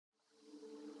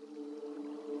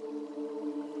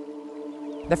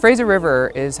The Fraser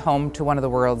River is home to one of the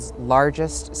world's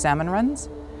largest salmon runs,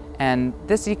 and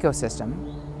this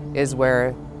ecosystem is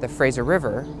where the Fraser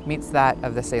River meets that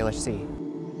of the Salish Sea.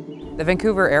 The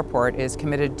Vancouver Airport is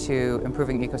committed to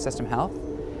improving ecosystem health,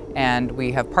 and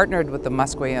we have partnered with the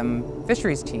Musqueam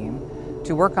fisheries team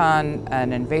to work on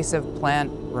an invasive plant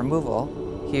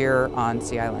removal here on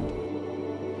Sea Island.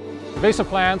 Invasive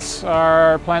plants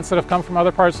are plants that have come from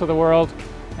other parts of the world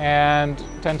and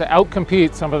tend to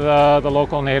outcompete some of the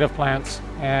local native plants.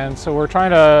 And so we're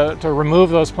trying to remove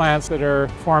those plants that are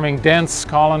forming dense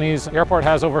colonies. The airport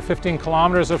has over 15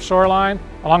 kilometers of shoreline.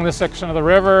 Along this section of the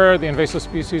river, the invasive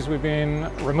species we've been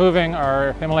removing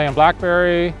are Himalayan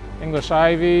blackberry, English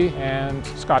ivy, and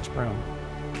Scotch broom.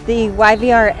 The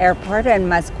YVR airport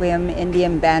and Musqueam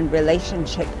Indian band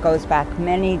relationship goes back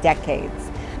many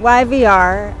decades.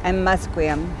 YVR and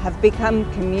Musqueam have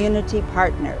become community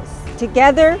partners.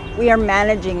 Together, we are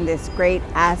managing this great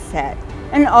asset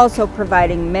and also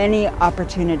providing many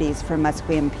opportunities for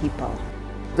Musqueam people.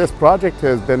 This project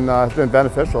has been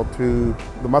beneficial to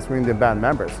the Musqueam Indian band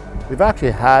members. We've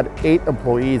actually had 8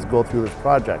 employees go through this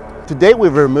project. To date,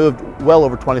 we've removed well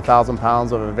over 20,000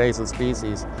 pounds of invasive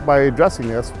species. By addressing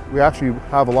this, we actually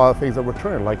have a lot of things that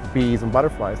return, like bees and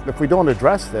butterflies. If we don't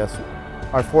address this,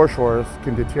 our foreshores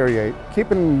can deteriorate.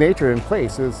 Keeping nature in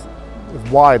place is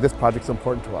why this project is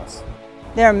important to us.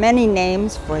 There are many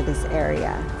names for this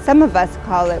area. Some of us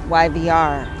call it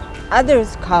YVR.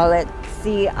 Others call it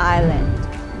Sea Island.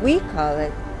 We call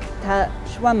it šx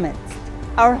၀амət,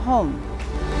 our home.